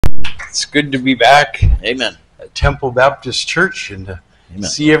It's good to be back. Amen. At Temple Baptist Church and to Amen.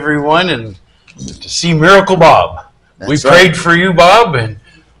 see everyone and to see Miracle Bob. We That's prayed right. for you, Bob, and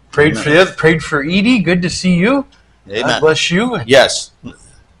prayed Amen. for the other, prayed for Edie. Good to see you. Amen. God bless you. And Yes.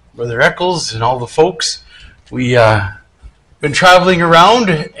 Brother Eccles and all the folks. We been traveling around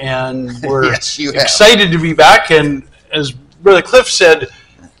and we're Yes, you have. excited to be back. And as Brother Cliff said,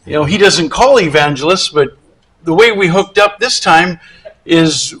 you know, he doesn't call Evangelist, but the way we hooked up this time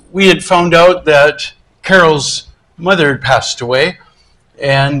is we had found out that Carol's mother had passed away,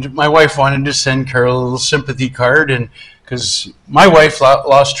 and my wife wanted to send Carol a little sympathy card, and because my wife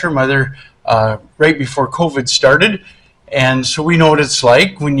lost her mother right before COVID started, and so we know what it's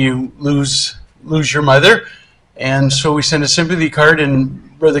like when you lose your mother, and so we sent a sympathy card,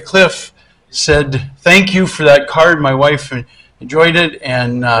 and Brother Cliff said, "Thank you for that card. My wife enjoyed it,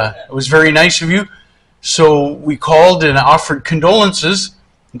 and it was very nice of you." So we called and offered condolences,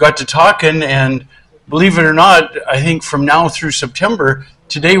 got to talking, and believe it or not, I think from now through September,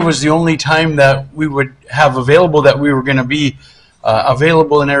 today was the only time that we would have available that we were going to be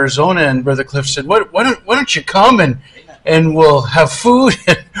available in Arizona. And Brother Cliff said, why don't you come and we'll have food,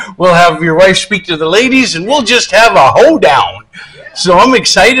 and we'll have your wife speak to the ladies, and we'll just have a hoedown. So I'm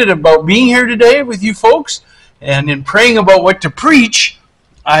excited about being here today with you folks, and in praying about what to preach,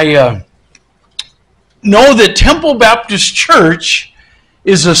 I know that Temple Baptist Church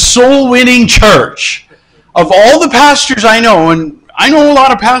is a soul-winning church. Of all the pastors I know, and I know a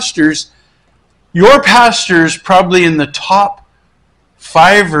lot of pastors, your pastor's probably in the top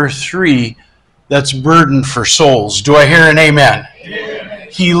 5 or 3 that's burdened for souls. Do I hear an amen? Amen.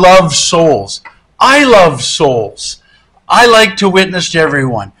 He loves souls. I love souls. I like to witness to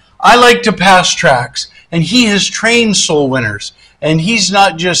everyone. I like to pass tracts, and he has trained soul winners. And he's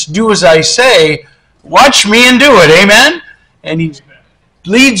not just do as I say, watch me and do it, amen? And he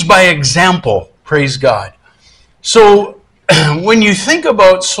leads by example, praise God. So when you think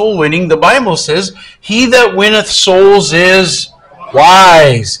about soul winning, the Bible says, he that winneth souls is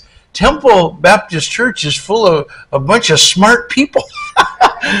wise. Temple Baptist Church is full of a bunch of smart people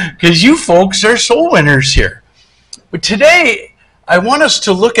because you folks are soul winners here. But today, I want us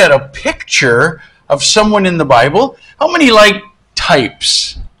to look at a picture of someone in the Bible. How many like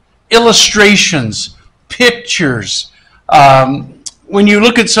types? Illustrations, pictures. When you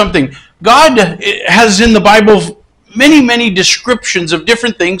look at something, God has in the Bible many, many descriptions of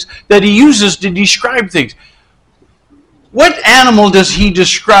different things that he uses to describe things. What animal does he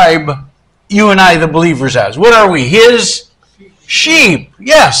describe you and I, the believers, as? What are we? His sheep.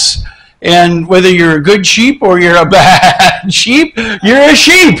 Yes. And whether you're a good sheep or you're a bad sheep, you're a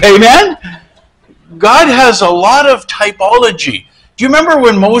sheep. Amen? God has a lot of typology. Do you remember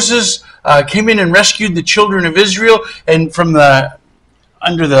when Moses came in and rescued the children of Israel and from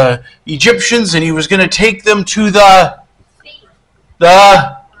under the Egyptians, and he was going to take them to the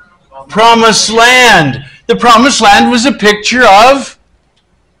promised land? The promised land was a picture of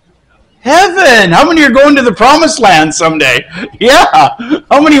heaven. How many are going to the promised land someday? Yeah.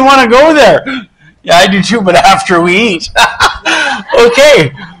 How many want to go there? Yeah, I do too, but after we eat.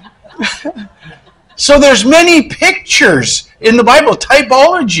 Okay. So there's many pictures in the Bible,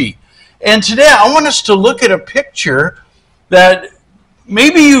 typology. And today I want us to look at a picture that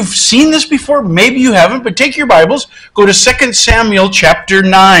maybe you've seen this before, maybe you haven't, but take your Bibles, go to 2 Samuel chapter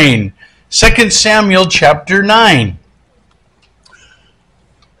 9. 2 Samuel chapter 9.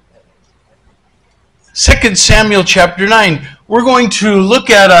 2 Samuel chapter 9. We're going to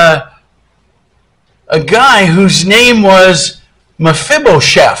look at a guy whose name was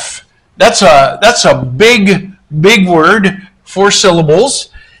Mephibosheth. That's a big word, 4 syllables.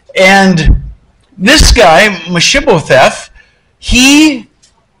 And this guy, Mephibosheth, he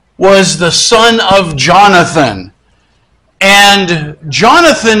was the son of Jonathan. And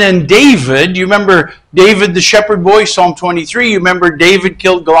Jonathan and David, you remember David the shepherd boy, Psalm 23, you remember David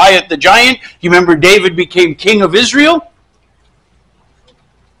killed Goliath the giant, you remember David became king of Israel?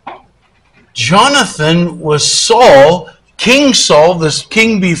 Jonathan was Saul, King Saul, the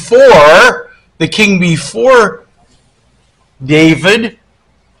king before David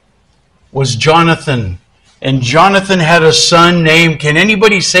was Jonathan. And Jonathan had a son named, can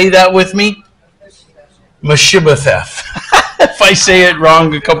anybody say that with me? Mephibosheth. If I say it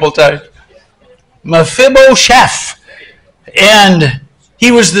wrong a couple times. Mephibosheth. And he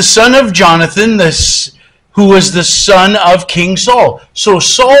was the son of Jonathan, who was the son of King Saul. So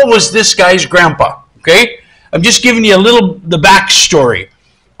Saul was this guy's grandpa. Okay? I'm just giving you the backstory.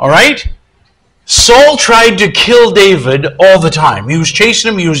 All right? Saul tried to kill David all the time. He was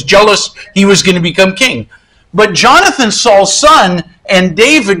chasing him. He was jealous he was going to become king. But Jonathan, Saul's son, and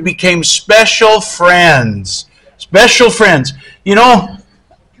David became special friends. Special friends. You know,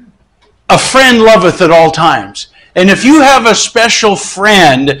 a friend loveth at all times. And if you have a special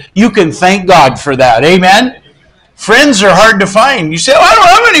friend, you can thank God for that. Amen? Friends are hard to find. You say, oh, I don't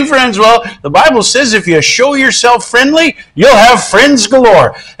have any friends. Well, the Bible says if you show yourself friendly, you'll have friends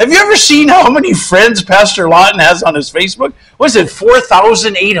galore. Have you ever seen how many friends Pastor Lawton has on his Facebook? Was it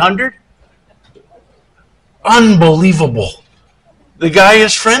 4,800? Unbelievable. The guy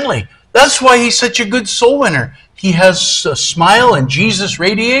is friendly. That's why he's such a good soul winner. He has a smile and Jesus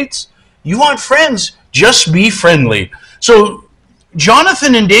radiates. You want friends? Just be friendly. So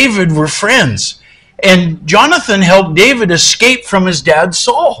Jonathan and David were friends. And Jonathan helped David escape from his dad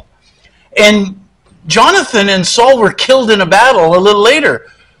Saul. And Jonathan and Saul were killed in a battle a little later.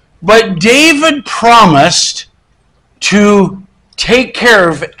 But David promised to take care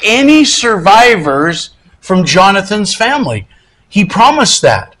of any survivors from Jonathan's family. He promised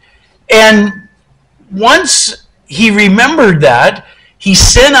that. And once he remembered that, he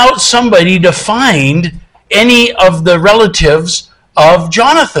sent out somebody to find any of the relatives of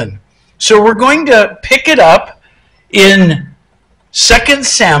Jonathan. So we're going to pick it up in 2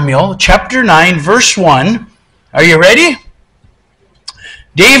 Samuel chapter 9, verse 1. Are you ready?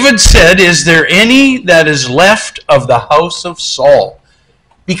 David said, is there any that is left of the house of Saul?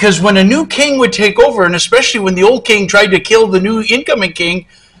 Because when a new king would take over, and especially when the old king tried to kill the new incoming king,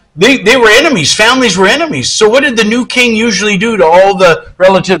 they were enemies. Families were enemies. So what did the new king usually do to all the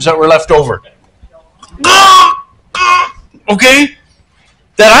relatives that were left over? Okay?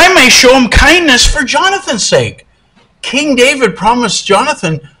 That I may show him kindness for Jonathan's sake. King David promised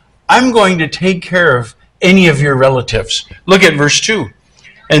Jonathan, I'm going to take care of any of your relatives. Look at verse 2.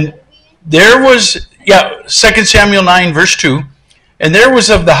 And there was, 2 Samuel 9, verse 2. And there was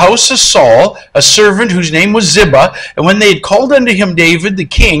of the house of Saul a servant whose name was Ziba. And when they had called unto him David, the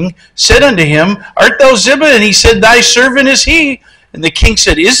king said unto him, Art thou Ziba? And he said, Thy servant is he. And the king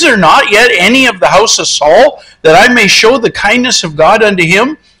said, Is there not yet any of the house of Saul, that I may show the kindness of God unto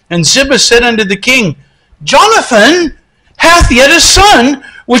him? And Ziba said unto the king, Jonathan hath yet a son,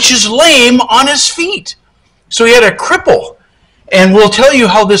 which is lame on his feet. So he had a cripple. And we'll tell you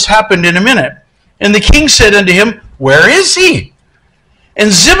how this happened in a minute. And the king said unto him, Where is he? And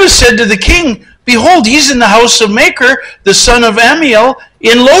Ziba said to the king, Behold, he's in the house of Machir, the son of Ammiel,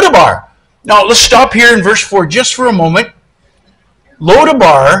 in Lodabar. Now, let's stop here in verse 4 just for a moment.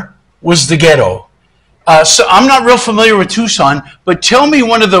 Lodabar was the ghetto. So I'm not real familiar with Tucson, but tell me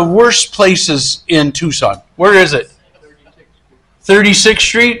one of the worst places in Tucson. Where is it? 36th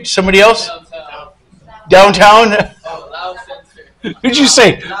Street? Somebody else? Downtown? Who'd you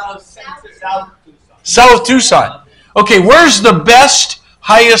say? South Tucson. Okay, where's the best,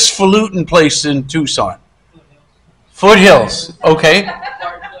 highest falutin place in Tucson? Foothills. Okay.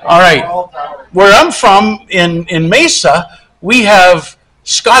 All right. Where I'm from, in Mesa, we have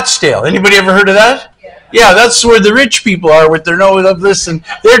Scottsdale. Anybody ever heard of that? Yeah, that's where the rich people are with their nose of this, and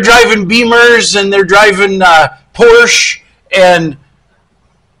they're driving Beamers and they're driving Porsche.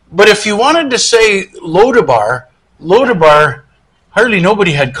 But if you wanted to say Lodabar, hardly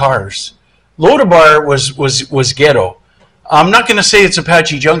nobody had cars. Lodabar was ghetto. I'm not going to say it's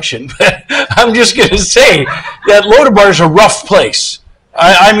Apache Junction, but I'm just going to say that Lodabar is a rough place.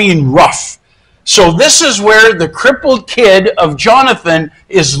 I mean rough. So this is where the crippled kid of Jonathan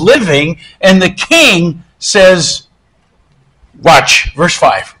is living, and the king says, watch, verse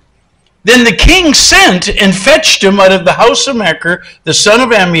 5. Then the king sent and fetched him out of the house of Machir, the son of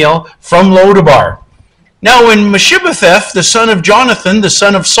Ammiel, from Lodabar. Now when Mephibosheth, the son of Jonathan, the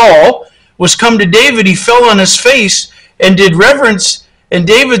son of Saul, was come to David, he fell on his face and did reverence. And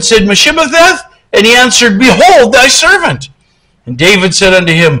David said, Mephibosheth? And he answered, Behold, thy servant. And David said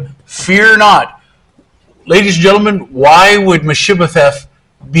unto him, Fear not. Ladies and gentlemen, why would Mephibosheth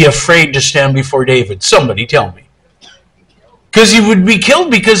be afraid to stand before David? Somebody tell me. Because he would be killed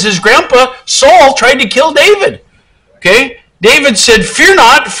because his grandpa Saul tried to kill David. Okay? David said, Fear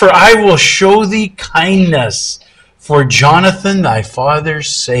not, for I will show thee kindness for Jonathan thy father's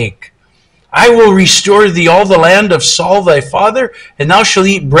sake. I will restore thee all the land of Saul thy father, and thou shalt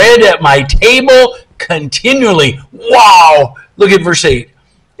eat bread at my table continually. Wow! Look at verse 8.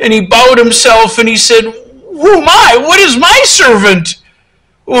 And he bowed himself and he said, Who am I? What is my servant?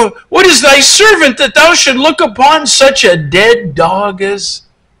 What is thy servant that thou should look upon such a dead dog as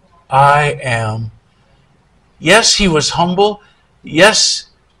I am? Yes, he was humble.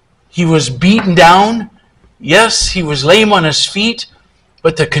 Yes, he was beaten down. Yes, he was lame on his feet.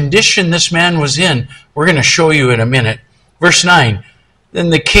 But the condition this man was in, we're going to show you in a minute. Verse 9. Then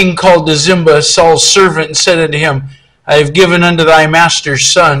the king called to Ziba, Saul's servant, and said unto him, I have given unto thy master's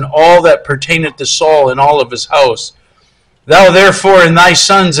son all that pertaineth to Saul and all of his house. Thou therefore and thy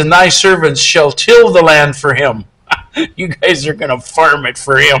sons and thy servants shall till the land for him. You guys are going to farm it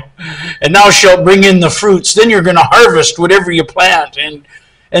for him. And thou shalt bring in the fruits. Then you're going to harvest whatever you plant.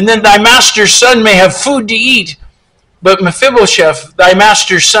 And then thy master's son may have food to eat. But Mephibosheth, thy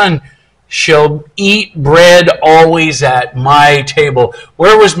master's son, shall eat bread always at my table.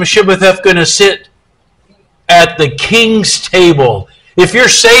 Where was Mephibosheth going to sit? At the king's table. If you're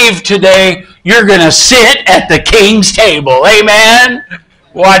saved today, you're going to sit at the king's table. Amen?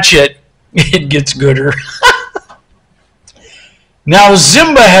 Watch it. It gets gooder. Now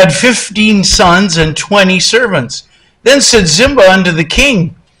Ziba had 15 sons and 20 servants. Then said Ziba unto the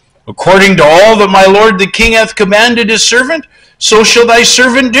king, According to all that my lord the king hath commanded his servant, so shall thy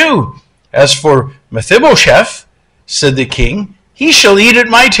servant do. As for Mephibosheth, said the king, he shall eat at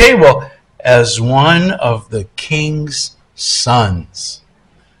my table as one of the king's sons.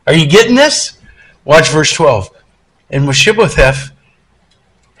 Are you getting this? Watch verse 12. And Mephibosheth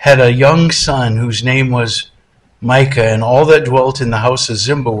had a young son whose name was Micah, and all that dwelt in the house of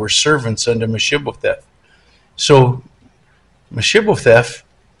Ziba were servants unto Mephibosheth. So Mephibosheth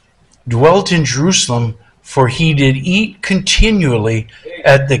dwelt in Jerusalem, for he did eat continually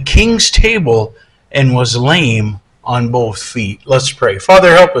at the king's table and was lame on both feet. Let's pray.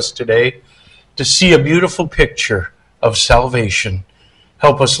 Father, help us today to see a beautiful picture of salvation.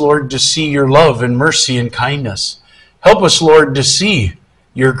 Help us, Lord, to see your love and mercy and kindness. Help us, Lord, to see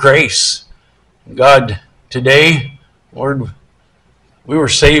your grace. God, today, Lord, we were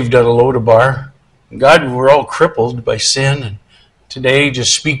saved at a Lodabar. God, we're all crippled by sin. And today,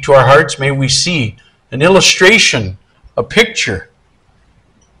 just speak to our hearts. May we see an illustration, a picture,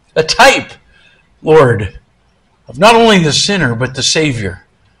 a type, Lord, of not only the sinner, but the Savior.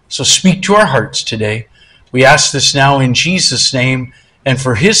 So speak to our hearts today. We ask this now in Jesus' name and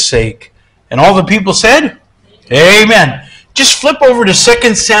for his sake. And all the people said, Amen. Just flip over to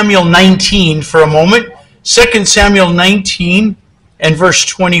 2 Samuel 19 for a moment. 2 Samuel 19 and verse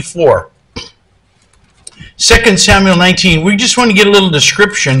 24. 2 Samuel 19. We just want to get a little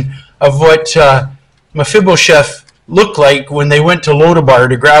description of what Mephibosheth looked like when they went to Lodabar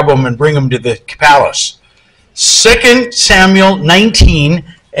to grab him and bring him to the palace. 2 Samuel 19,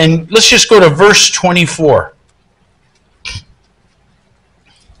 and let's just go to verse 24.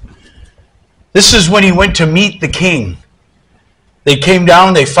 This is when he went to meet the king. They came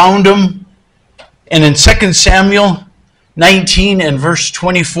down, they found him, and in 2 Samuel 19 and verse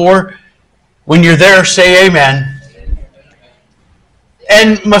 24, when you're there, say amen.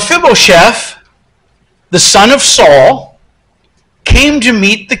 And Mephibosheth, the son of Saul, came to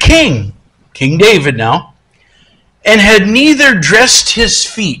meet the king, King David now, and had neither dressed his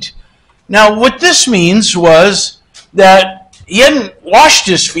feet. Now, what this means was that he hadn't washed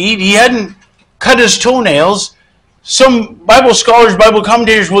his feet, he hadn't cut his toenails. Some Bible scholars, Bible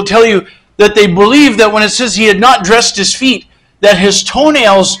commentators will tell you that they believe that when it says he had not dressed his feet, that his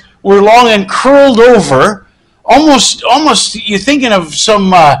toenails were long and curled over, almost you're thinking of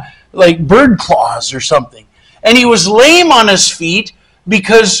some like bird claws or something. And he was lame on his feet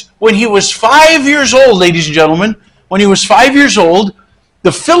because when he was 5 years old, ladies and gentlemen, when he was 5 years old,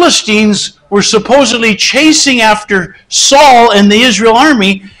 the Philistines were supposedly chasing after Saul and the Israel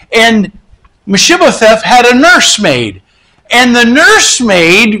army, and Mephibosheth had a nursemaid. And the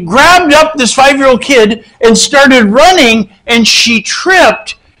nursemaid grabbed up this 5-year-old kid and started running, and she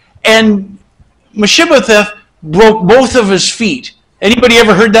tripped, and Mephibosheth broke both of his feet. Anybody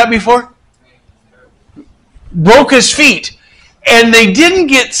ever heard that before? Broke his feet. And they didn't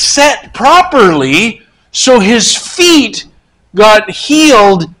get set properly, so his feet got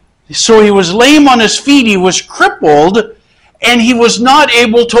healed. So he was lame on his feet, he was crippled, and he was not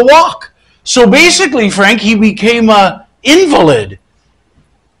able to walk. So basically, Frank, he became an invalid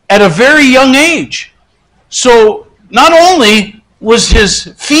at a very young age. So not only was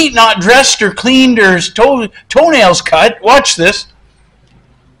his feet not dressed or cleaned or his toenails cut, watch this,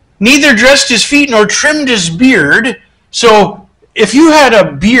 neither dressed his feet nor trimmed his beard. So if you had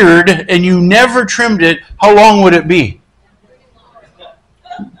a beard and you never trimmed it, how long would it be?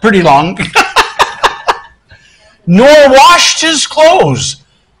 Pretty long. Nor washed his clothes.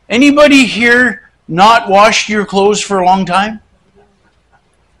 Anybody here not washed your clothes for a long time?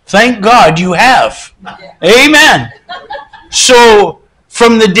 Thank God you have. Amen. So,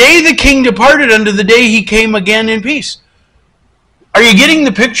 from the day the king departed unto the day he came again in peace. Are you getting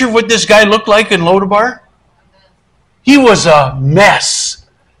the picture of what this guy looked like in Lodabar? He was a mess.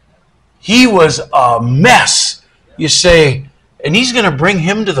 He was a mess. You say, and he's going to bring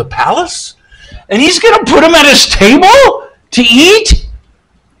him to the palace? And he's going to put him at his table to eat?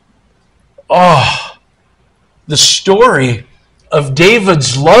 Oh, the story of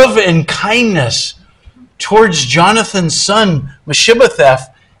David's love and kindness towards Jonathan's son, Mephibosheth,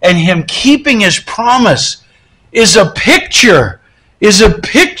 and him keeping his promise is a picture,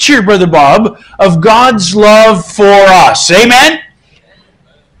 Brother Bob, of God's love for us. Amen?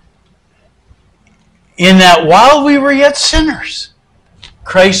 In that while we were yet sinners,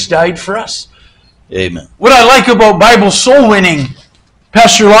 Christ died for us. Amen. What I like about Bible soul winning,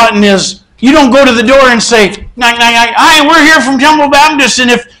 Pastor Lawton, is you don't go to the door and say, "Hi, we're here from Temple Baptist," and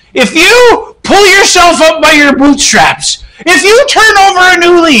if you pull yourself up by your bootstraps, if you turn over a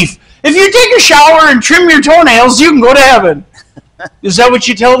new leaf, if you take a shower and trim your toenails, you can go to heaven. Is that what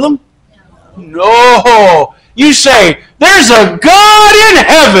you tell them? No. You say, there's a God in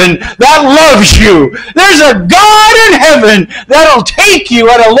heaven that loves you. There's a God in heaven that'll take you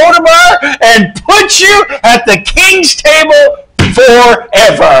at a Lodabar and put you at the King's table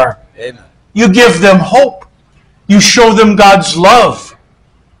forever. Amen. You give them hope. You show them God's love.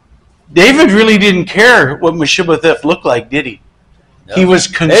 David really didn't care what Mephibosheth looked like, did he? No. He was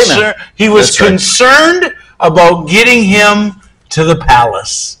concerned. He was concerned about getting him to the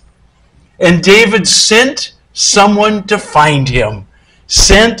palace. And David sent someone to find him.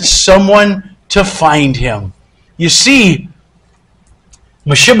 You see,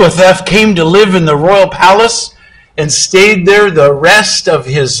 Mephibosheth came to live in the royal palace and stayed there the rest of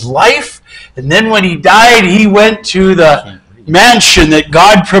his life. And then when he died, he went to the mansion that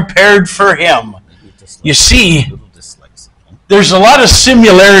God prepared for him. You see, there's a lot of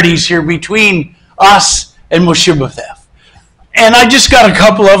similarities here between us and Mephibosheth. And I just got a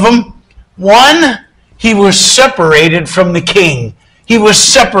couple of them. One, he was separated from the king. The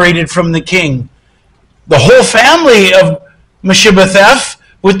whole family of Mephibosheth,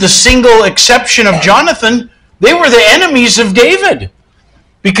 with the single exception of Jonathan, they were the enemies of David.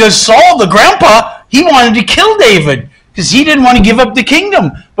 Because Saul, the grandpa, he wanted to kill David because he didn't want to give up the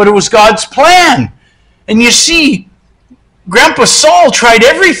kingdom. But it was God's plan. And you see, Grandpa Saul tried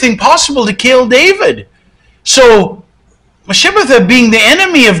everything possible to kill David. So, Mephibosheth, being the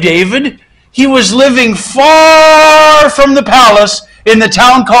enemy of David, he was living far from the palace in the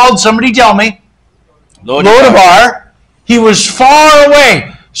town called, somebody tell me, Lodabar. He was far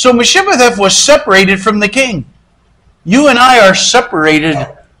away. So Mephibosheth was separated from the king. You and I are separated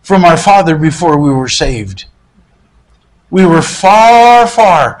from our Father before we were saved. We were far,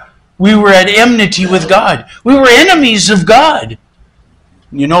 far. We were at enmity with God. We were enemies of God.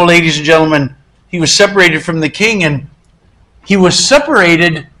 You know, ladies and gentlemen, he was separated from the king, and he was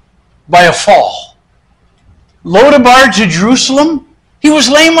separated by a fall. Lodabar to Jerusalem, he was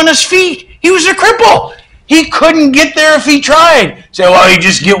lame on his feet. He was a cripple. He couldn't get there if he tried. Say, well, you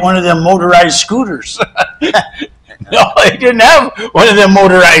just get one of them motorized scooters. No, he didn't have one of them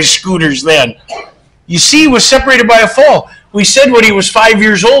motorized scooters then. You see, he was separated by a fall. We said when he was 5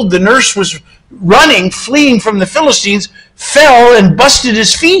 years old, the nurse was running, fleeing from the Philistines, fell and busted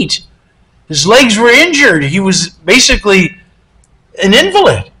his feet. His legs were injured. He was basically an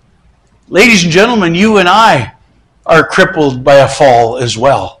invalid. Ladies and gentlemen, you and I are crippled by a fall as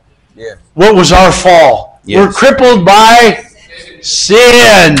well. Yeah. What was our fall? Yes. We're crippled by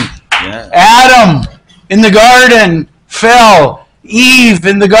sin. Yeah. Adam in the garden fell. Eve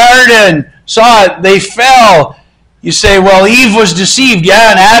in the garden saw it. They fell. You say, well, Eve was deceived.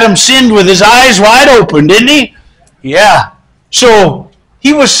 Yeah, and Adam sinned with his eyes wide open, didn't he? Yeah. So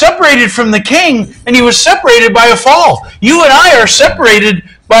he was separated from the king, and he was separated by a fall. You and I are separated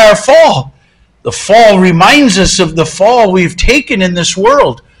by our fall. The fall reminds us of the fall we've taken in this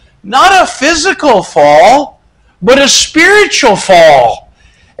world. Not a physical fall, but a spiritual fall.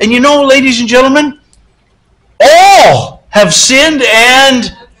 And you know, ladies and gentlemen, all have sinned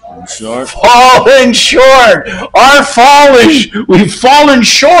and fallen short. Our fall is, we've fallen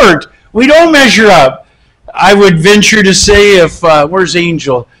short. We don't measure up. I would venture to say, if where's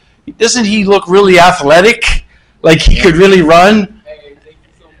Angel? Doesn't he look really athletic? Like he could really run? Hey, thank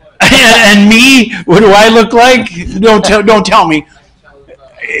you so much. And me, what do I look like? Don't tell me.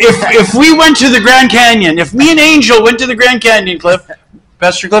 If we went to the Grand Canyon, if me and Angel went to the Grand Canyon,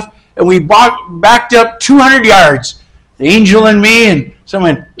 Pastor Cliff, and we backed up 200 yards, the Angel and me, and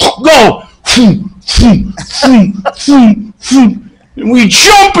someone go, and we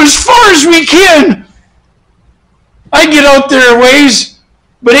jump as far as we can. I get out there a ways,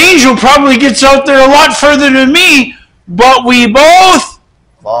 but Angel probably gets out there a lot further than me, but we both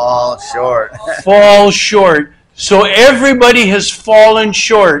fall short. Fall short. So everybody has fallen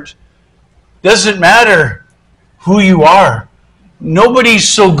short. Doesn't matter who you are. Nobody's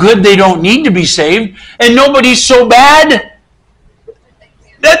so good they don't need to be saved, and nobody's so bad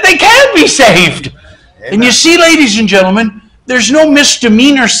that they can't be saved. Amen. And you see, ladies and gentlemen, there's no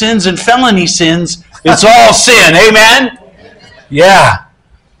misdemeanor sins and felony sins. It's all sin. Amen? Yeah.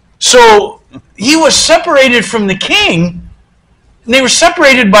 So he was separated from the king, and they were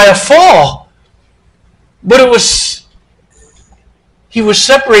separated by a fall. But he was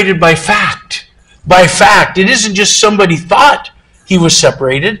separated by fact. By fact. It isn't just somebody thought he was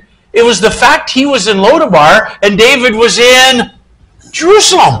separated. It was the fact he was in Lodabar and David was in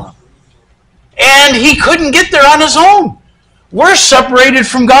Jerusalem. And he couldn't get there on his own. We're separated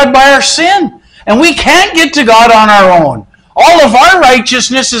from God by our sin. And we can't get to God on our own. All of our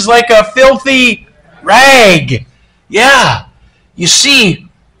righteousness is like a filthy rag. Yeah. You see,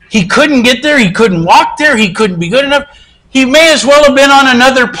 he couldn't get there. He couldn't walk there. He couldn't be good enough. He may as well have been on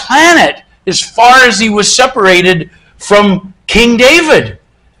another planet as far as he was separated from King David.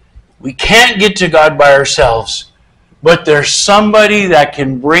 We can't get to God by ourselves. But there's somebody that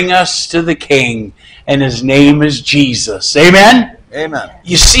can bring us to the King, and his name is Jesus. Amen? Amen.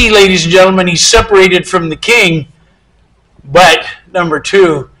 You see, ladies and gentlemen, he's separated from the King, but number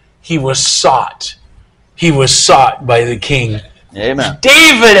two, he was sought. He was sought by the King. Amen.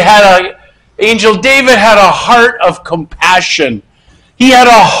 David had a heart of compassion. He had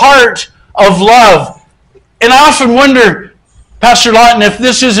a heart of love. And I often wonder, Pastor Lawton, if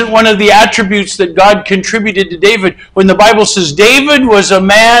this isn't one of the attributes that God contributed to David when the Bible says David was a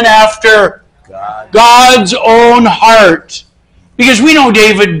man after God's own heart. Because we know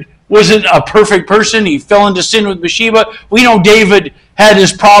David wasn't a perfect person. He fell into sin with Bathsheba. We know David had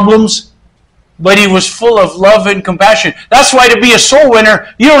his problems, but he was full of love and compassion. That's why to be a soul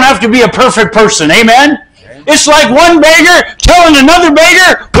winner, you don't have to be a perfect person. Amen? Amen. It's like one beggar telling another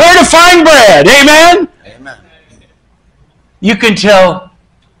beggar where to find bread. Amen? Amen. You can tell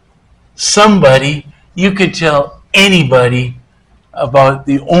somebody, you can tell anybody about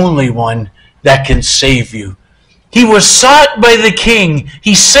the only one that can save you. He was sought by the king.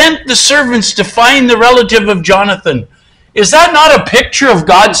 He sent the servants to find the relative of Jonathan. Is that not a picture of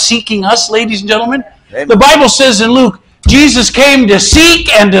God seeking us, ladies and gentlemen? Amen. The Bible says in Luke, Jesus came to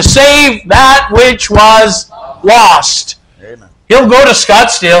seek and to save that which was lost. Amen. He'll go to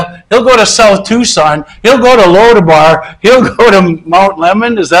Scottsdale. He'll go to South Tucson. He'll go to Lodabar. He'll go to Mount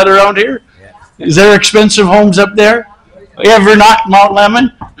Lemmon. Is that around here? Yeah. Is there expensive homes up there? You ever not Mount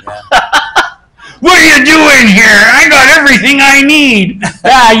Lemmon? Yeah. What are you doing here? I got everything I need.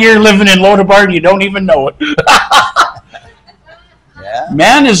 You're living in Lodabar and you don't even know it. Yeah.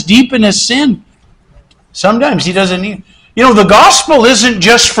 Man is deep in his sin. Sometimes he doesn't need. You know, the gospel isn't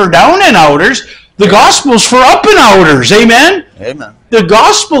just for down and outers. The gospel is for up and outers. Amen? Amen. The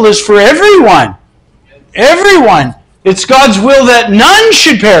gospel is for everyone. Everyone. It's God's will that none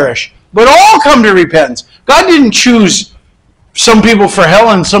should perish, but all come to repentance. God didn't choose some people for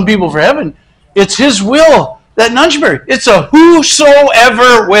hell and some people for heaven. It's his will that none should perish. It's a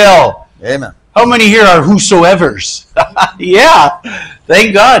whosoever will. Amen. How many here are whosoevers? Yeah,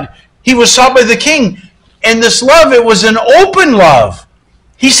 thank God. He was sought by the king. And this love, it was an open love.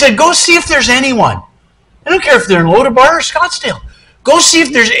 He said, go see if there's anyone. I don't care if they're in Lodabar or Scottsdale. Go see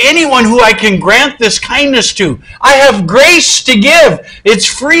if there's anyone who I can grant this kindness to. I have grace to give. It's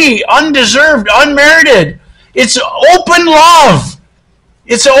free, undeserved, unmerited. It's open love.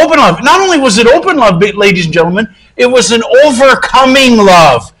 It's an open love. Not only was it open love, ladies and gentlemen, it was an overcoming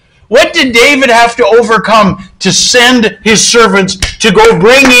love. What did David have to overcome to send his servants to go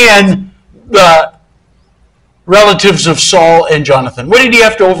bring in the relatives of Saul and Jonathan? What did he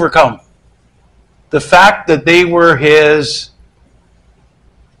have to overcome? The fact that they were his,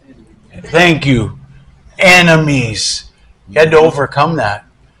 thank you, enemies. He had to overcome that.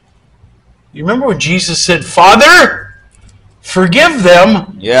 You remember what Jesus said? Father, forgive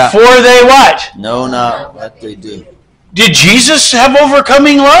them, for they what? Know not what they do. Did Jesus have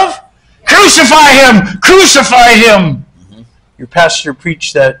overcoming love? Crucify him! Crucify him! Mm-hmm. Your pastor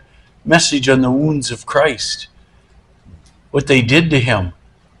preached that message on the wounds of Christ. What they did to him.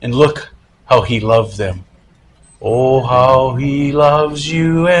 And look how he loved them. Oh, how he loves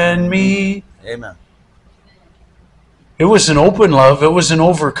you and me. Amen. It was an open love. It was an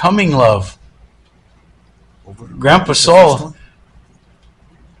overcoming love. Grandpa Saul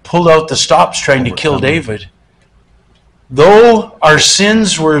pulled out the stops trying to kill David. Though our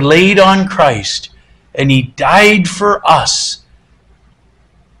sins were laid on Christ and he died for us,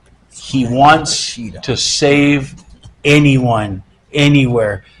 he wants to save anyone,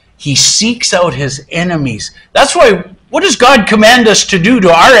 anywhere. He seeks out his enemies. That's why, what does God command us to do to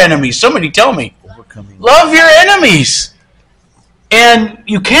our enemies? Somebody tell me. Love your enemies. And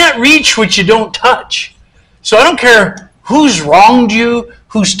you can't reach what you don't touch. So I don't care who's wronged you,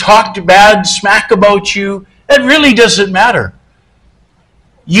 who's talked bad smack about you. That really doesn't matter.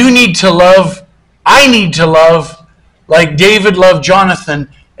 You need to love, I need to love, like David loved Jonathan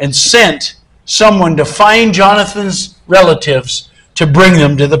and sent someone to find Jonathan's relatives to bring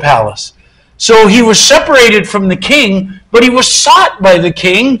them to the palace. So he was separated from the king, but he was sought by the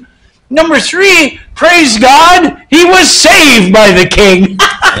king. Number 3, praise God, he was saved by the king.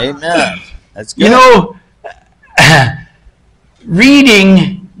 Amen. That's good. You know,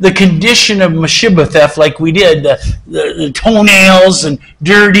 reading the condition of Mephibosheth like we did, the toenails and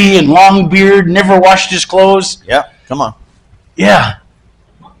dirty and long beard, never washed his clothes. Yeah, come on. Yeah.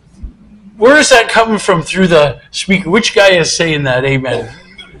 Where is that coming from through the speaker? Which guy is saying that? Amen.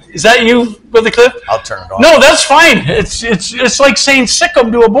 Is that you, Brother Cliff? I'll turn it on. No, that's fine. It's like saying sick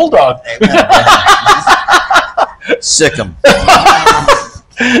 'em to a bulldog. Amen. Sick 'em.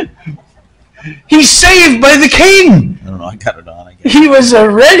 He's saved by the king. I don't know. I got it on. I guess. He was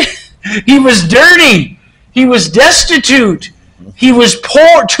he was dirty. He was destitute. He was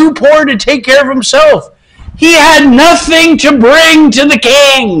poor, too poor to take care of himself. He had nothing to bring to the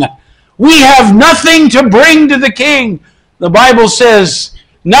king. We have nothing to bring to the king. The Bible says,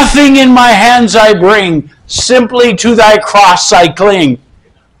 nothing in my hands I bring, simply to thy cross I cling.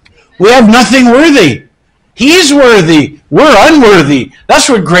 We have nothing worthy. He's worthy. We're unworthy. That's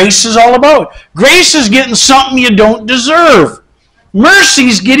what grace is all about. Grace is getting something you don't deserve. Mercy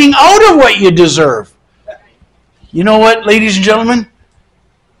is getting out of what you deserve. You know what, ladies and gentlemen?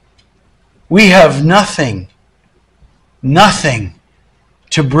 We have nothing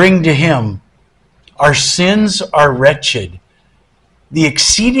to bring to him. Our sins are wretched. The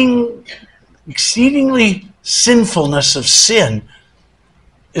exceedingly sinfulness of sin,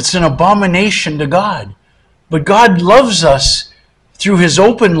 it's an abomination to God. But God loves us through his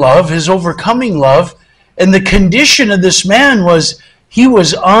open love, his overcoming love, and the condition of this man was he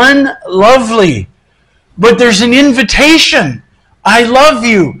was unlovely. But there's an invitation. I love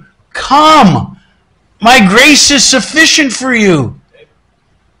you. Come. My grace is sufficient for you.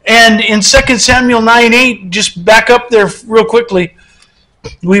 And in 2 Samuel 9:8, just back up there real quickly.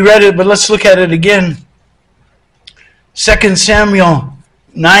 We read it, but let's look at it again. 2 Samuel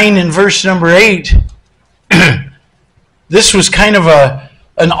 9 and verse number 8. This was kind of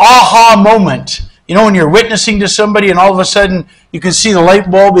an aha moment. You know, when you're witnessing to somebody and all of a sudden you can see the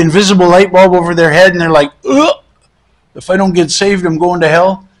light bulb, invisible light bulb over their head, and they're like, ugh, if I don't get saved, I'm going to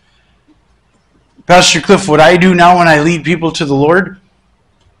hell. Pastor Cliff, what I do now when I lead people to the Lord,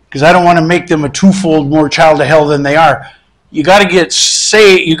 because I don't want to make them a twofold more child of hell than they are. You got to get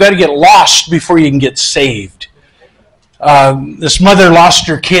saved. You got to get lost before you can get saved. This mother lost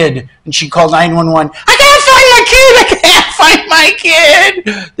her kid, and she called 911. I can't find my kid. I can't find my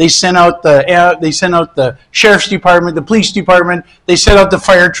kid. They sent out the sheriff's department, the police department. They sent out the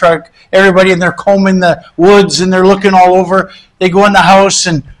fire truck. Everybody, and they're combing the woods and they're looking all over. They go in the house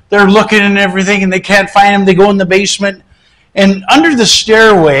and they're looking and everything, and they can't find him. They go in the basement, and under the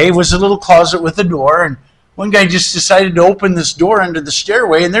stairway was a little closet with a door. And one guy just decided to open this door under the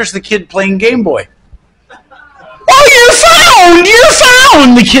stairway, and there's the kid playing Game Boy. Oh, you're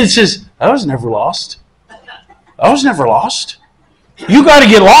found! The kid says, I was never lost. I was never lost. You got to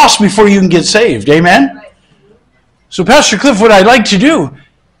get lost before you can get saved. Amen? So, Pastor Cliff, what I'd like to do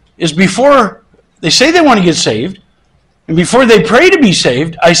is before they say they want to get saved, and before they pray to be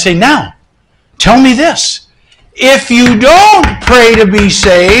saved, I say, now, tell me this. If you don't pray to be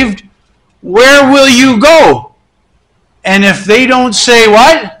saved, where will you go? And if they don't say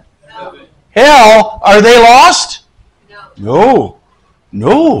what? Hell, are they lost? No.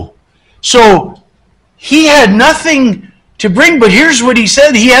 So he had nothing to bring, but here's what he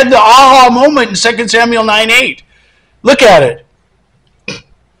said. He had the aha moment in 2 Samuel 9:8. Look at it.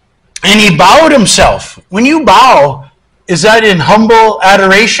 And he bowed himself. When you bow, is that in humble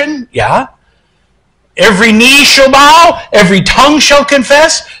adoration? Yeah. Every knee shall bow, every tongue shall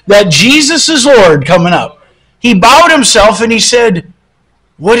confess that Jesus is Lord coming up. He bowed himself and he said,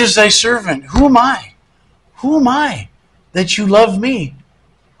 what is thy servant? Who am I? Who am I that you love me?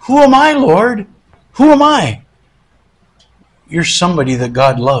 Who am I, Lord? Who am I? You're somebody that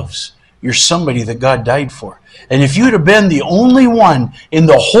God loves. You're somebody that God died for. And if you'd have been the only one in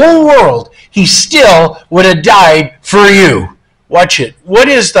the whole world, he still would have died for you. Watch it. What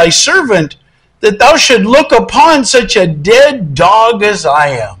is thy servant that thou should look upon such a dead dog as I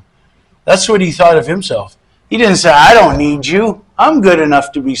am? That's what he thought of himself. He didn't say, I don't need you. I'm good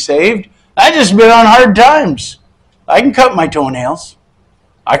enough to be saved. I just been on hard times. I can cut my toenails.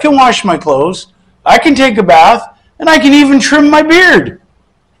 I can wash my clothes. I can take a bath. And I can even trim my beard.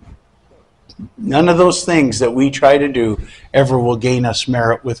 None of those things that we try to do ever will gain us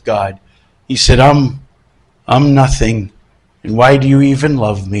merit with God. He said, I'm nothing. And why do you even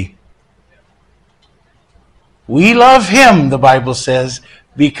love me? We love him, the Bible says,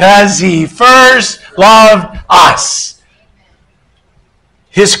 because he first loved us.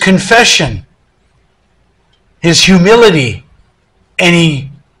 His confession, his humility, and he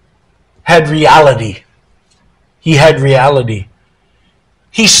had reality. He had reality.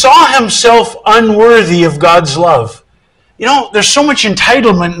 He saw himself unworthy of God's love. You know, there's so much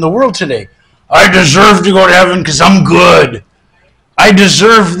entitlement in the world today. I deserve to go to heaven because I'm good. I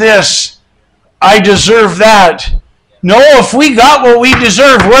deserve this. I deserve that. No, if we got what we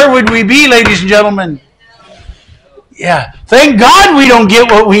deserve, where would we be, ladies and gentlemen? Yeah. Thank God we don't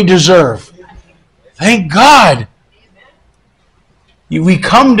get what we deserve. Thank God. We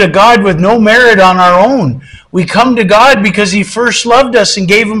come to God with no merit on our own. We come to God because he first loved us and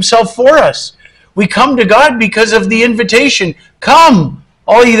gave himself for us. We come to God because of the invitation. Come,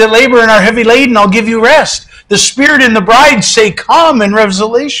 all ye that labor and are heavy laden, I'll give you rest. The Spirit and the bride say, come in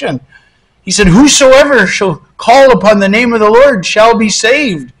Revelation. He said, whosoever shall call upon the name of the Lord shall be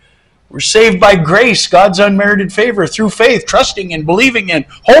saved. We're saved by grace, God's unmerited favor, through faith, trusting in, believing in,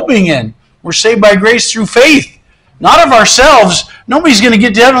 hoping in. We're saved by grace through faith, not of ourselves. Nobody's going to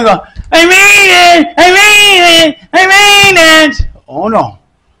get to heaven and go, I mean it, I mean it, I mean it. Oh no.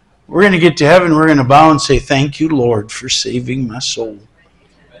 We're going to get to heaven, we're going to bow and say, thank you, Lord, for saving my soul.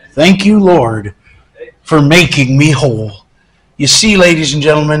 Thank you, Lord, for making me whole. You see, ladies and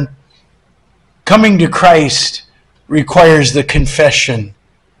gentlemen, coming to Christ requires the confession.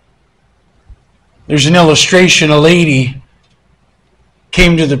 There's an illustration. A lady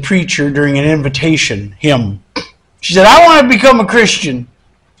came to the preacher during an invitation hymn. She said, I want to become a Christian.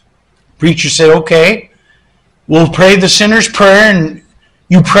 Preacher said, okay, we'll pray the sinner's prayer, and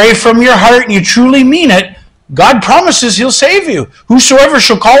you pray from your heart and you truly mean it. God promises he'll save you. Whosoever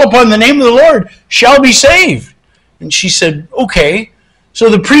shall call upon the name of the Lord shall be saved. And she said, okay. So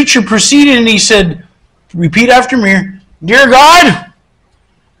the preacher proceeded and he said, repeat after me, Dear God,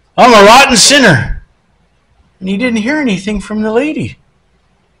 I'm a rotten sinner. And he didn't hear anything from the lady.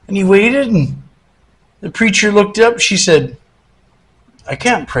 And he waited, and the preacher looked up. She said, I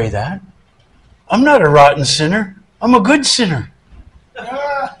can't pray that. I'm not a rotten sinner. I'm a good sinner.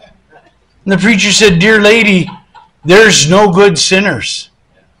 And the preacher said, Dear lady, there's no good sinners.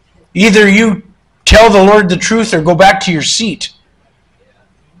 Either you tell the Lord the truth or go back to your seat.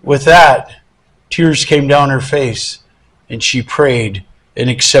 With that, tears came down her face, and she prayed and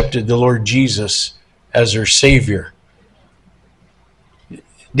accepted the Lord Jesus as her Savior.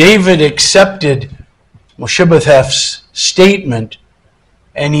 David accepted Mephibosheth's statement,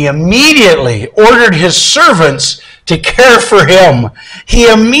 and he immediately ordered his servants to care for him. He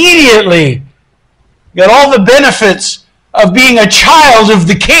immediately got all the benefits of being a child of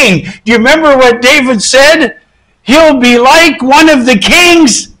the king. Do you remember what David said? He'll be like one of the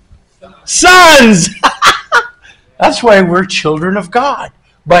king's sons. That's why we're children of God,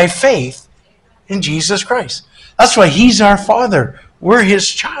 by faith in Jesus Christ. That's why he's our Father. We're his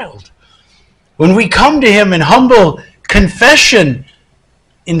child. When we come to him in humble confession,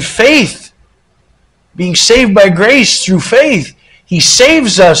 in faith, being saved by grace through faith, he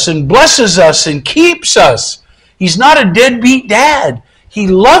saves us and blesses us and keeps us. He's not a deadbeat dad. He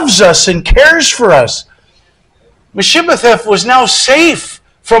loves us and cares for us. Mephibosheth was now safe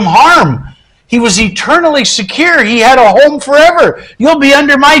from harm. He was eternally secure. He had a home forever. You'll be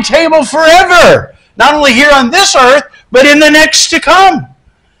under my table forever. Not only here on this earth, but in the next to come.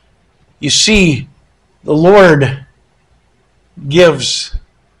 You see, the Lord gives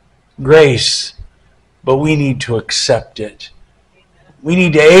grace, but we need to accept it. We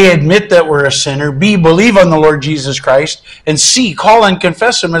need to A, admit that we're a sinner, B, believe on the Lord Jesus Christ, and C, call and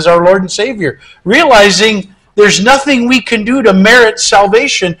confess him as our Lord and Savior, realizing there's nothing we can do to merit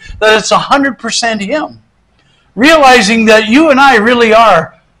salvation, that it's 100% him. Realizing that you and I really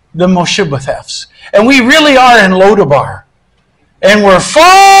are the Mephibosheths, and we really are in Lodabar, and we're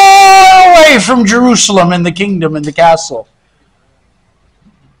far away from Jerusalem and the kingdom and the castle.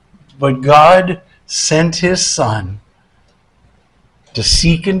 But God sent his Son to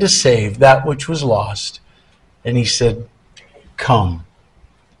seek and to save that which was lost. And he said, come,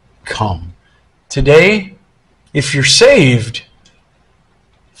 come. Today, if you're saved,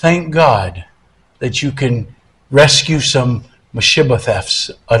 thank God that you can rescue some Mephibosheths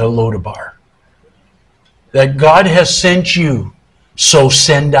at a Lodabar. That God has sent you, so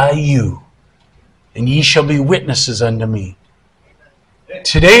send I you, and ye shall be witnesses unto me.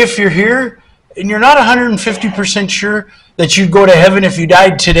 Today, if you're here and you're not 150% sure that you'd go to heaven if you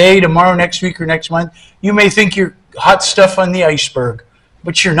died today, tomorrow, next week, or next month, you may think you're hot stuff on the iceberg,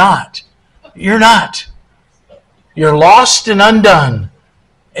 but you're not. You're not. You're lost and undone,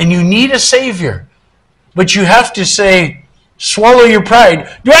 and you need a Savior. But you have to say, swallow your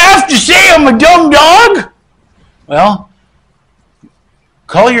pride. Do I have to say I'm a dumb dog? Well,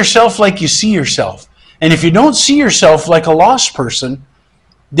 call yourself like you see yourself. And if you don't see yourself like a lost person,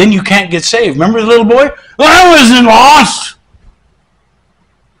 then you can't get saved. Remember the little boy? Well, I wasn't lost.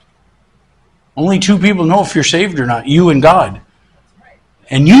 Only two people know if you're saved or not, you and God.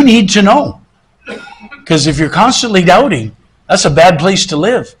 And you need to know. Because if you're constantly doubting, that's a bad place to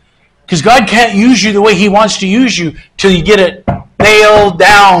live. Because God can't use you the way He wants to use you till you get it nailed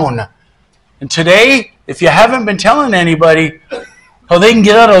down. And today, if you haven't been telling anybody how they can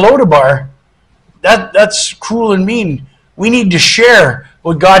get out of Lodabar, that's cruel and mean. We need to share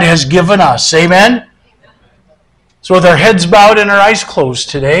what God has given us. Amen? So with our heads bowed and our eyes closed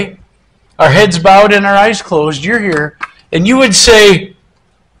today, our heads bowed and our eyes closed, you're here, and you would say,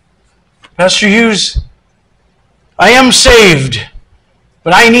 Pastor Hughes, I am saved,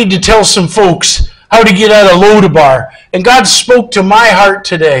 but I need to tell some folks how to get out of Lodabar. And God spoke to my heart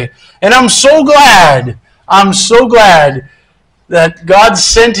today. And I'm so glad that God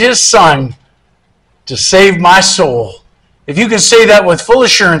sent His Son to save my soul. If you can say that with full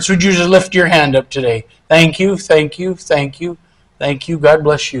assurance, would you just lift your hand up today? Thank you, thank you, thank you, thank you. God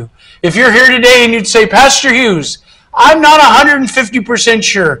bless you. If you're here today and you'd say, Pastor Hughes, I'm not 150%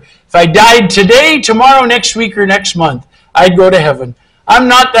 sure. If I died today, tomorrow, next week, or next month, I'd go to heaven. I'm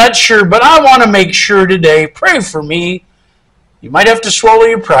not that sure, but I want to make sure today. Pray for me. You might have to swallow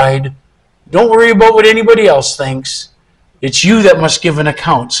your pride. Don't worry about what anybody else thinks. It's you that must give an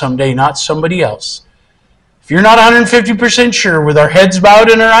account someday, not somebody else. If you're not 150% sure, with our heads bowed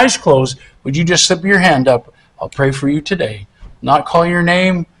and our eyes closed, would you just slip your hand up? I'll pray for you today. Not call your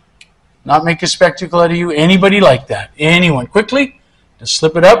name, not make a spectacle out of you, anybody like that. Anyone. Quickly, just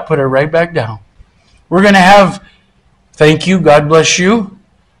slip it up, put it right back down. We're going to have, thank you, God bless you.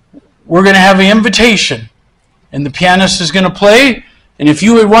 We're going to have an invitation, and the pianist is going to play, and if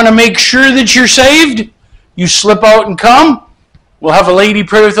you would want to make sure that you're saved, you slip out and come. We'll have a lady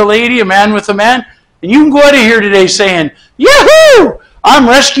pray with a lady, a man with a man, and you can go out of here today saying, Yahoo! I'm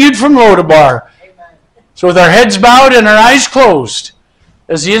rescued from Lodabar. Amen. So with our heads bowed and our eyes closed,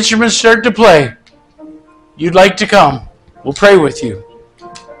 as the instruments start to play, you'd like to come. We'll pray with you.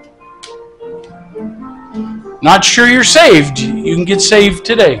 Not sure you're saved? You can get saved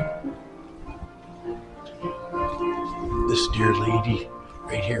today. This dear lady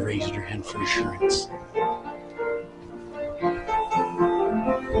right here raised her hand for assurance.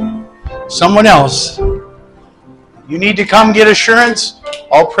 Someone else. You need to come get assurance.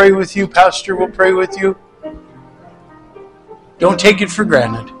 I'll pray with you. Pastor will pray with you. Don't take it for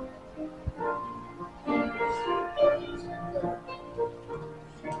granted.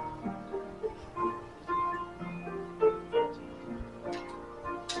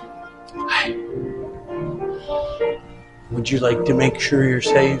 Hi. Would you like to make sure you're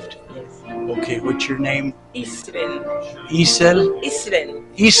saved? Yes. Okay, what's your name? Israel. Isel? Israel.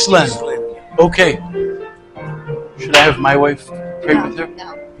 Islan. Okay. Should I have my wife pray with her?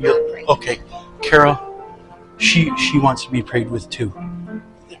 No. Okay. Carol, she wants to be prayed with too.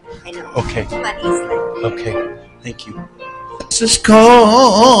 Yeah, I know. Okay. But Israel. Okay. Thank you. Jesus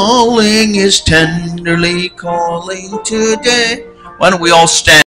calling is tenderly calling today. Why don't we all stand?